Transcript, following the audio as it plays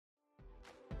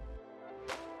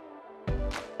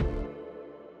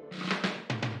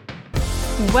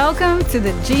Welcome to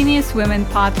the Genius Women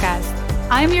podcast.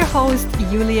 I'm your host,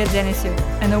 Yulia Denisiuk,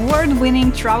 an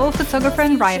award-winning travel photographer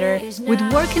and writer with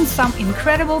work in some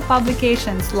incredible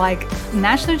publications like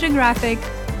National Geographic,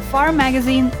 Far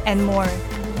Magazine, and more.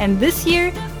 And this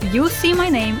year, you'll see my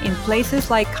name in places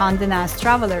like Condé Nast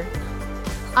Traveler.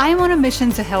 I'm on a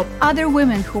mission to help other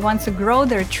women who want to grow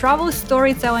their travel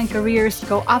storytelling careers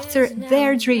go after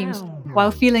their dreams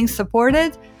while feeling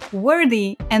supported,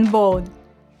 worthy, and bold.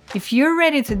 If you're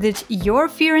ready to ditch your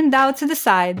fear and doubt to the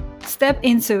side, step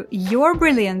into your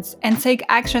brilliance, and take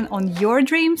action on your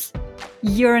dreams,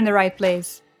 you're in the right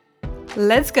place.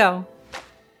 Let's go!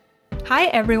 Hi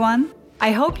everyone!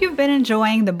 I hope you've been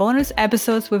enjoying the bonus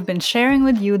episodes we've been sharing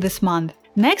with you this month.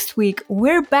 Next week,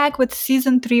 we're back with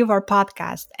season 3 of our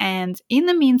podcast, and in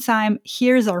the meantime,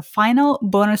 here's our final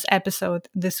bonus episode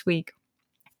this week.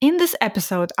 In this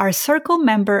episode, our Circle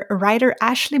member, writer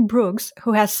Ashley Brooks,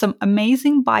 who has some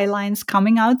amazing bylines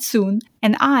coming out soon,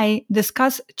 and I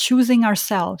discuss choosing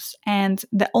ourselves and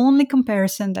the only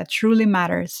comparison that truly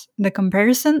matters, the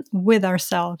comparison with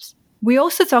ourselves. We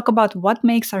also talk about what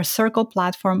makes our Circle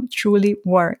platform truly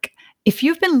work. If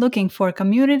you've been looking for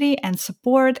community and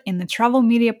support in the travel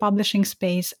media publishing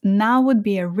space, now would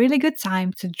be a really good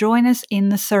time to join us in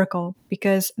the Circle,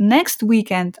 because next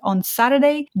weekend on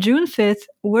Saturday, June 5th,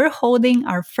 we're holding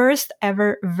our first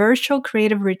ever virtual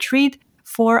creative retreat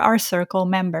for our Circle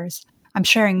members. I'm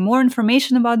sharing more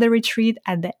information about the retreat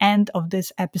at the end of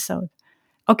this episode.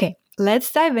 Okay,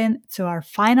 let's dive in to our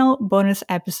final bonus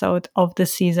episode of the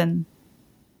season.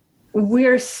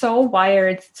 We're so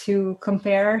wired to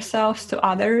compare ourselves to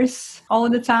others all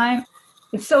the time.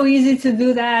 It's so easy to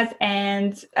do that,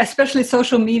 and especially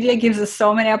social media gives us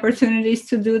so many opportunities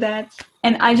to do that.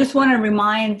 And I just want to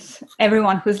remind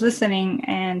everyone who's listening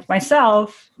and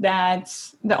myself that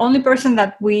the only person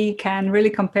that we can really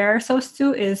compare ourselves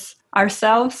to is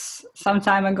ourselves some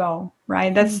time ago,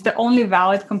 right? That's the only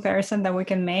valid comparison that we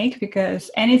can make, because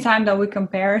anytime that we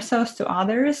compare ourselves to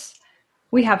others,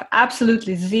 we have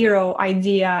absolutely zero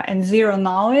idea and zero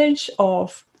knowledge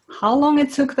of how long it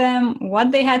took them,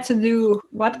 what they had to do,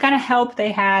 what kind of help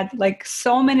they had, like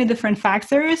so many different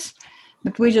factors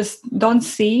that we just don't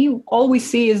see. All we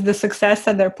see is the success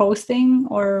that they're posting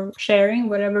or sharing,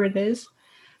 whatever it is.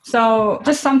 So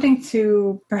just something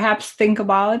to perhaps think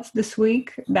about this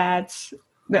week, that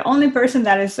the only person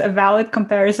that is a valid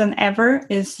comparison ever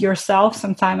is yourself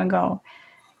some time ago.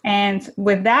 And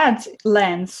with that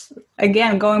lens,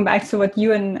 again, going back to what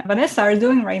you and Vanessa are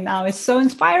doing right now, is so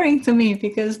inspiring to me,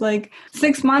 because like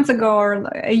 6 months ago or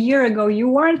a year ago, you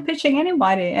weren't pitching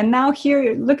anybody. And now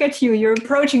here, look at you, you're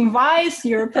approaching Vice,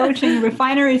 you're approaching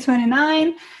Refinery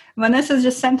 29. Vanessa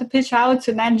just sent a pitch out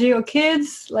to Nat Geo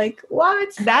Kids. Like, what?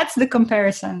 That's the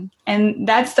comparison. And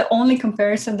that's the only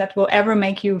comparison that will ever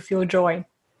make you feel joy.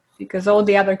 Because all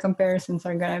the other comparisons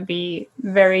are going to be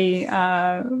very,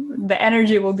 the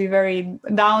energy will be very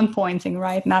down pointing,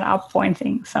 right? Not up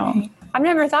pointing. So I've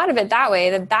never thought of it that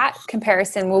way, that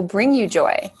comparison will bring you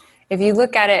joy. If you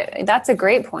look at it, that's a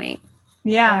great point.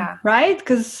 Yeah. Right?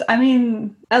 Because I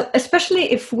mean,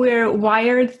 especially if we're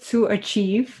wired to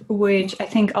achieve, which I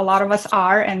think a lot of us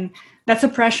are, and that's a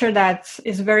pressure that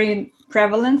is very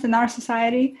prevalent in our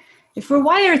society. If we're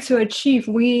wired to achieve,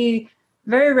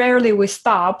 very rarely we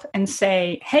stop and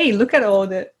say, hey, look at all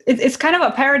the... It's kind of a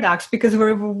paradox, because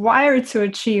we're wired to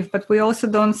achieve, but we also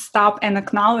don't stop and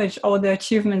acknowledge all the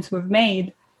achievements we've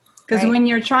made. Because when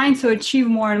you're trying to achieve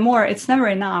more and more, it's never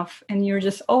enough. And you're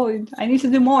just, I need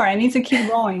to do more. I need to keep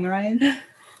going, right?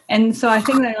 And so I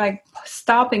think that like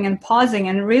stopping and pausing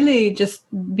and really just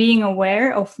being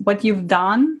aware of what you've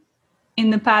done in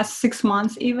the past 6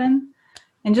 months even,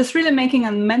 and just really making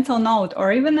a mental note,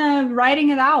 or even writing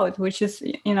it out, which is,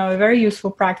 a very useful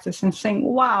practice, and saying,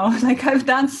 wow, like I've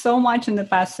done so much in the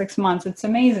past 6 months. It's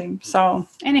amazing. So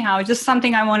anyhow, just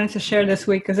something I wanted to share this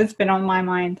week, because it's been on my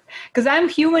mind, because I'm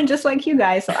human just like you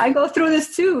guys. So I go through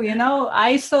this too.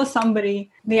 I saw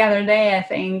somebody the other day, I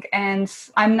think, and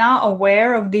I'm now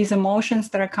aware of these emotions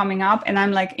that are coming up, and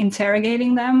I'm like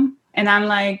interrogating them. And I'm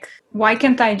like, why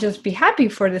can't I just be happy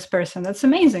for this person? That's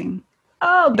amazing.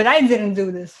 Oh, but I didn't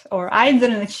do this, or I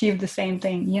didn't achieve the same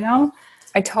thing,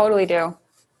 I totally do.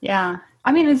 Yeah.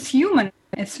 I mean, it's human.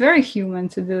 It's very human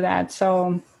to do that.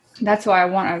 So that's why I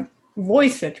want to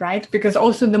voice it, right? Because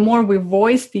also the more we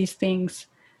voice these things,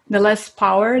 the less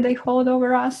power they hold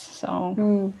over us.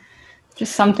 So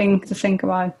just something to think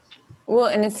about. Well,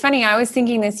 and it's funny. I was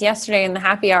thinking this yesterday in the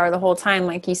happy hour the whole time.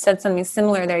 Like you said something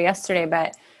similar there yesterday,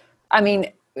 but I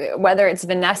mean, whether it's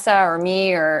Vanessa or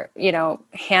me or, you know,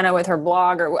 Hannah with her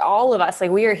blog or all of us,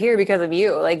 like we are here because of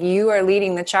you. Like you are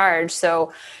leading the charge.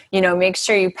 So, you know, make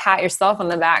sure you pat yourself on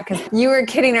the back, because you were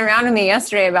kidding around with me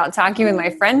yesterday about talking with my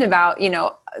friend about, you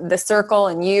know, the circle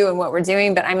and you and what we're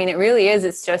doing. But I mean, it really is,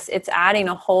 it's adding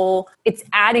it's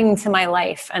adding to my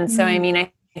life. And so, I mean,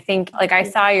 I think like I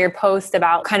saw your post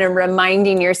about kind of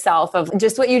reminding yourself of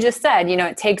just what you just said, you know,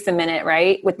 it takes a minute,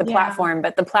 right? With the platform,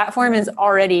 but the platform is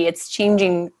already, it's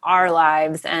changing our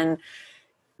lives. And,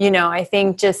 you know, I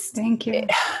think just, thank you.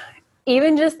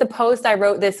 Even just the post I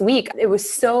wrote this week, it was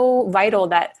so vital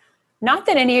that not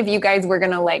that any of you guys were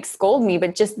going to like scold me,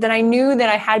 but just that I knew that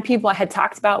I had people I had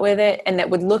talked about with it and that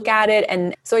would look at it.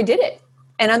 And so I did it.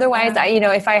 And otherwise, I, you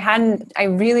know, if I hadn't, I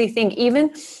really think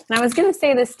even, and I was going to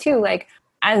say this too, like,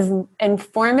 as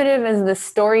informative as the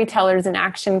Storytellers in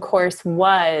Action course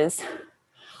was,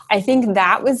 I think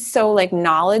that was so like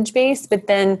knowledge based, but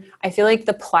then I feel like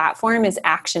the platform is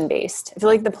action based. I feel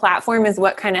like the platform is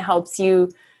what kind of helps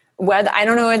you, whether, I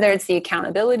don't know whether it's the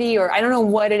accountability or I don't know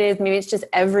what it is. Maybe it's just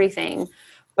everything.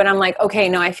 But I'm like, okay,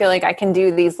 no, I feel like I can do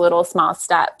these little small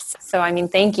steps. So, I mean,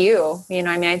 thank you. You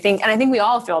know, I mean, I think we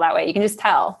all feel that way. You can just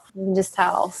tell.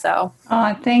 So.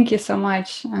 Oh, thank you so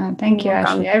much. Thank you,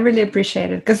 Ashley. I really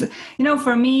appreciate it. Because, you know,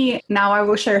 for me, now I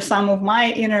will share some of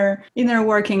my inner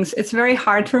workings. It's very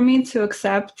hard for me to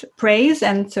accept praise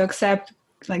and to accept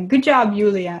like, good job,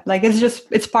 Yulia. Like,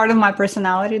 it's part of my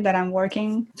personality that I'm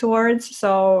working towards.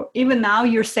 So even now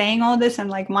you're saying all this and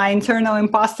like my internal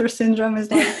imposter syndrome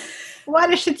is like,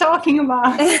 what is she talking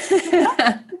about?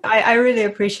 I really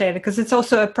appreciate it, because it's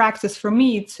also a practice for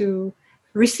me to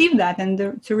receive that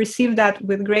and to receive that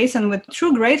with grace and with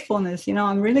true gratefulness. You know,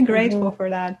 I'm really grateful for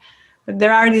that. But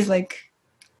there are these like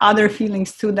other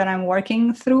feelings too that I'm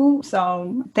working through.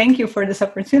 So thank you for this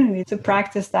opportunity to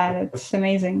practice that. It's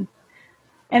amazing.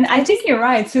 And I think you're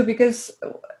right too, because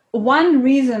one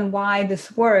reason why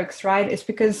this works, right, is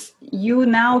because you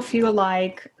now feel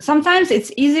like sometimes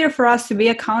it's easier for us to be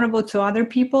accountable to other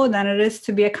people than it is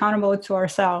to be accountable to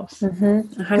ourselves.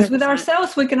 Because with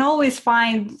ourselves, we can always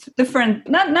find different,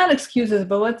 not excuses,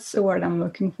 but what's the word I'm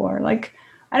looking for? Like,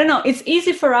 I don't know, it's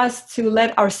easy for us to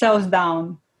let ourselves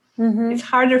down. It's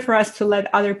harder for us to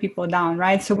let other people down,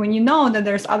 right? So when you know that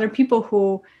there's other people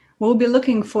who will be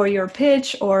looking for your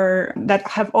pitch or that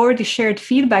have already shared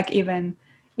feedback even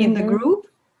in the group,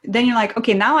 then you're like,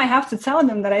 okay, now I have to tell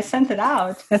them that I sent it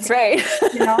out. That's right.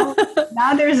 You know,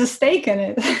 now there's a stake in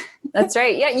it. That's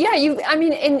right. Yeah. I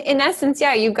mean, in essence,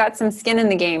 yeah, you've got some skin in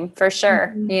the game for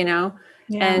sure, you know?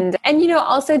 Yeah. And, you know,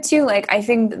 also too, like, I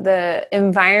think the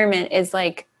environment is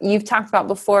like, you've talked about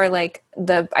before, like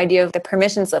the idea of the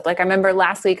permission slip. Like I remember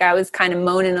last week I was kind of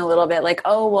moaning a little bit like,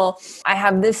 oh, well, I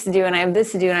have this to do and I have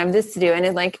this to do and I have this to do. And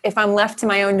it's like, if I'm left to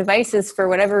my own devices for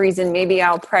whatever reason, maybe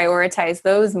I'll prioritize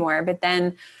those more. But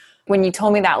then when you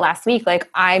told me that last week, like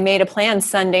I made a plan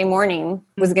Sunday morning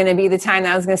was going to be the time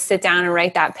that I was going to sit down and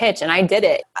write that pitch. And I did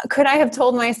it. Could I have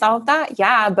told myself that?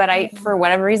 Yeah. But for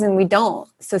whatever reason, we don't.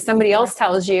 So somebody else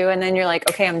tells you and then you're like,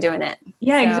 okay, I'm doing it.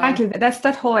 Yeah, exactly. That's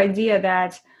that whole idea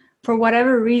that for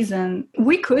whatever reason,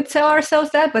 we could tell ourselves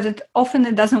that, but it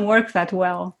doesn't work that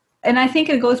well. And I think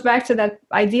it goes back to that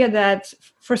idea that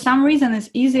for some reason, it's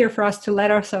easier for us to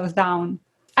let ourselves down.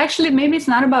 Actually, maybe it's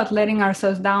not about letting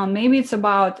ourselves down. Maybe it's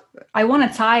about, I want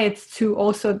to tie it to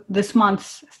also this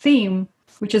month's theme,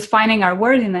 which is finding our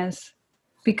worthiness.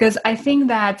 Because I think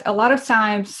that a lot of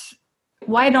times,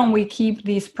 why don't we keep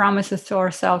these promises to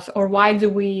ourselves? Or why do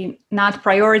we not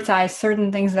prioritize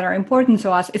certain things that are important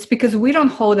to us? It's because we don't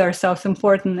hold ourselves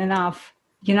important enough,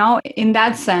 you know, in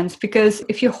that sense. Because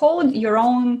if you hold your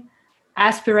own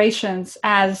aspirations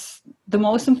as the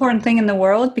most important thing in the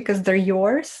world because they're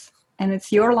yours and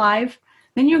it's your life,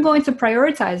 then you're going to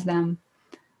prioritize them.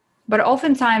 But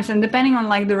oftentimes, and depending on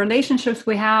like the relationships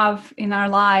we have in our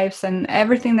lives and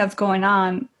everything that's going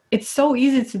on, it's so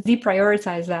easy to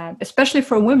deprioritize that, especially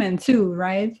for women too,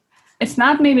 right? It's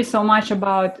not maybe so much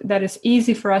about that it's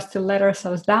easy for us to let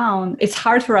ourselves down. It's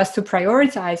hard for us to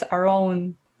prioritize our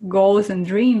own goals and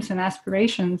dreams and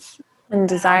aspirations. And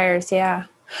desires, yeah.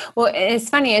 Well, it's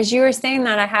funny, as you were saying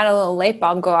that, I had a little light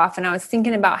bulb go off and I was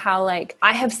thinking about how, like,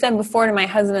 I have said before to my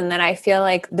husband that I feel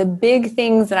like the big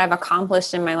things that I've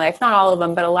accomplished in my life, not all of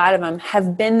them, but a lot of them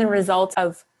have been the result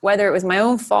of whether it was my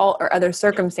own fault or other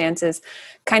circumstances,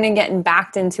 kind of getting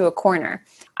backed into a corner.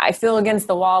 I feel against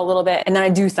the wall a little bit and then I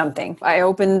do something. I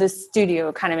open the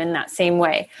studio kind of in that same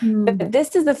way. But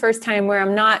this is the first time where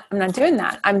I'm not doing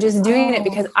that. I'm just doing it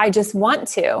because I just want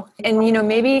to. And, you know,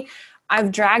 maybe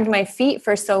I've dragged my feet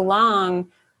for so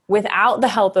long without the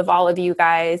help of all of you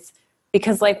guys,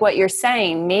 because like what you're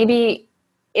saying, maybe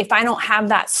if I don't have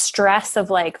that stress of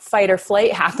like fight or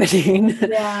flight happening,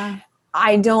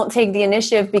 I don't take the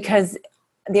initiative because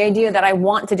the idea that I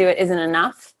want to do it isn't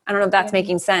enough. I don't know if that's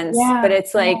making sense, but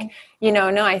it's like,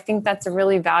 no, I think that's a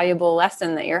really valuable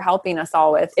lesson that you're helping us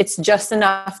all with. It's just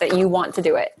enough that you want to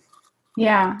do it.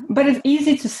 Yeah, but it's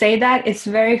easy to say that. It's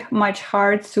very much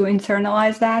hard to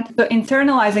internalize that. So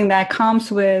internalizing that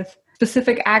comes with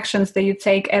specific actions that you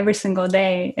take every single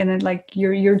day. And then like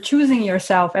you're choosing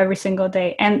yourself every single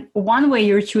day. And one way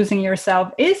you're choosing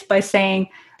yourself is by saying,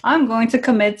 I'm going to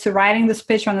commit to writing this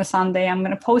pitch on a Sunday. I'm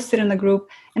going to post it in the group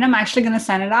and I'm actually going to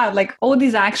send it out. Like all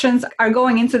these actions are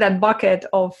going into that bucket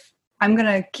of I'm going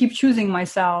to keep choosing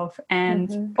myself.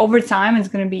 And over time, it's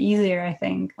going to be easier, I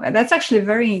think. That's actually a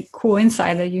very cool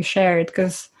insight that you shared,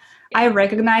 because I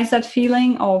recognize that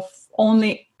feeling of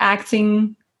only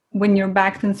acting when you're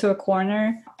backed into a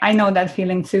corner. I know that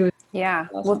feeling too. Yeah.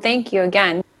 Well, thank you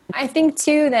again. I think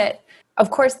too that,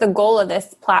 of course, the goal of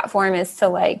this platform is to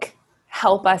like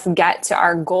help us get to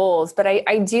our goals. But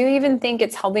I do even think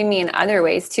it's helping me in other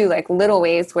ways too, like little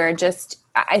ways where just,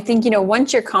 I think,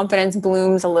 once your confidence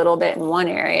blooms a little bit in one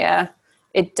area,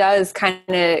 it does kind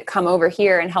of come over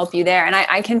here and help you there. And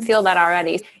I can feel that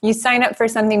already. You sign up for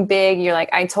something big. You're like,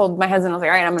 I told my husband, I was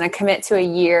like, all right, I'm going to commit to a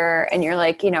year. And you're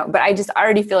like, but I just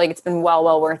already feel like it's been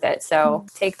well worth it. So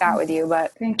take that with you.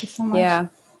 But thank you so much. Yeah.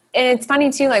 And it's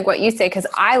funny too, like what you say, because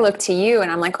I look to you and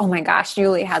I'm like, oh my gosh,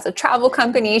 Julie has a travel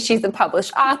company. She's a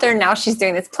published author. Now she's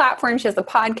doing this platform. She has a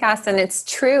podcast. And it's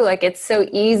true. Like, it's so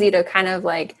easy to kind of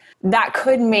like, that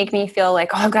could make me feel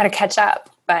like, oh, I've got to catch up.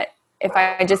 But if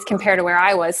I just compare to where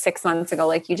I was 6 months ago,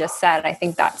 like you just said, I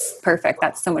think that's perfect.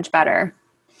 That's so much better.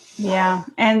 Yeah.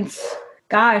 And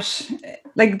gosh,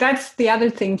 like that's the other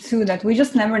thing too, that we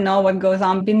just never know what goes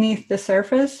on beneath the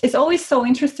surface. It's always so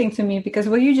interesting to me because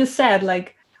what you just said,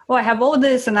 like, oh, I have all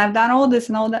this and I've done all this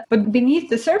and all that. But beneath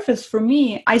the surface for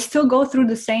me, I still go through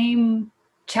the same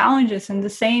challenges and the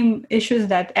same issues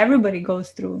that everybody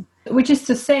goes through, which is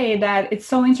to say that it's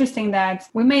so interesting that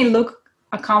we may look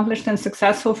accomplished and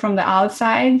successful from the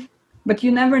outside, but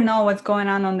you never know what's going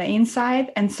on the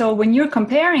inside. And so when you're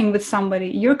comparing with somebody,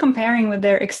 you're comparing with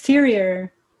their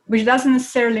exterior, which doesn't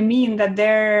necessarily mean that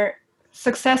they're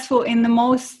successful in the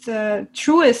most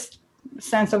truest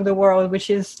sense of the world, which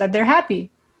is that they're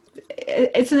happy.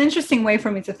 It's an interesting way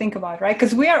for me to think about it, right?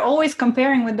 Because we are always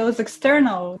comparing with those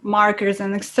external markers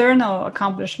and external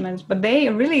accomplishments, but they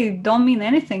really don't mean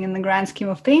anything in the grand scheme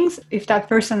of things if that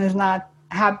person is not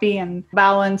happy and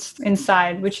balanced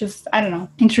inside, which is, I don't know,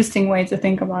 interesting way to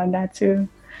think about that too.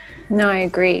 No, I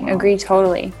agree. Agree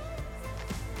totally.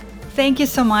 Thank you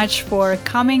so much for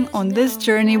coming on this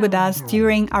journey with us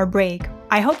during our break.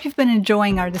 I hope you've been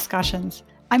enjoying our discussions.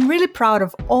 I'm really proud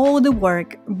of all the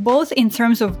work, both in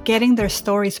terms of getting their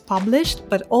stories published,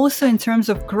 but also in terms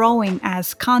of growing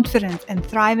as confident and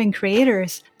thriving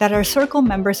creators that our Circle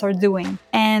members are doing.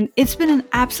 And it's been an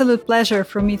absolute pleasure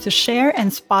for me to share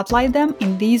and spotlight them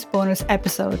in these bonus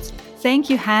episodes. Thank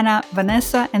you, Hannah,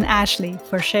 Vanessa, and Ashley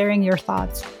for sharing your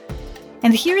thoughts.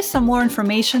 And here's some more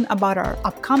information about our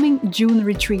upcoming June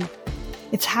retreat.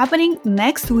 It's happening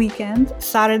next weekend,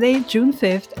 Saturday, June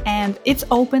 5th, and it's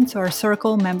open to our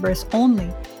Circle members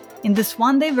only. In this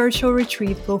one-day virtual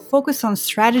retreat, we'll focus on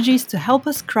strategies to help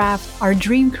us craft our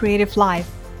dream creative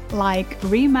life, like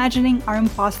reimagining our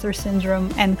imposter syndrome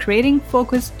and creating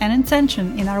focus and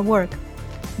intention in our work.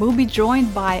 We'll be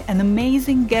joined by an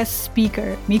amazing guest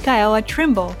speaker, Michaela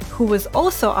Trimble, who was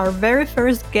also our very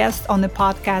first guest on the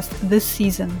podcast this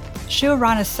season. She'll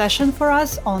run a session for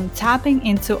us on tapping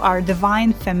into our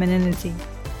divine femininity.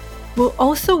 We'll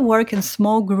also work in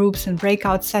small groups and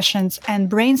breakout sessions and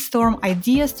brainstorm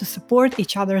ideas to support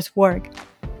each other's work.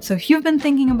 So if you've been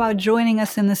thinking about joining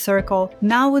us in the Circle,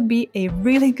 now would be a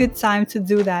really good time to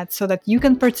do that so that you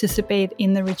can participate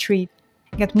in the retreat.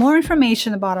 Get more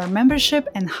information about our membership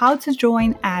and how to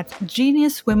join at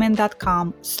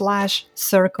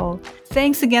geniuswomen.com/circle.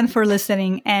 Thanks again for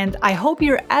listening, and I hope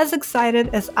you're as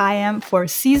excited as I am for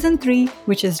Season 3,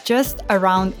 which is just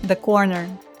around the corner.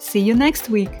 See you next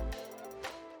week.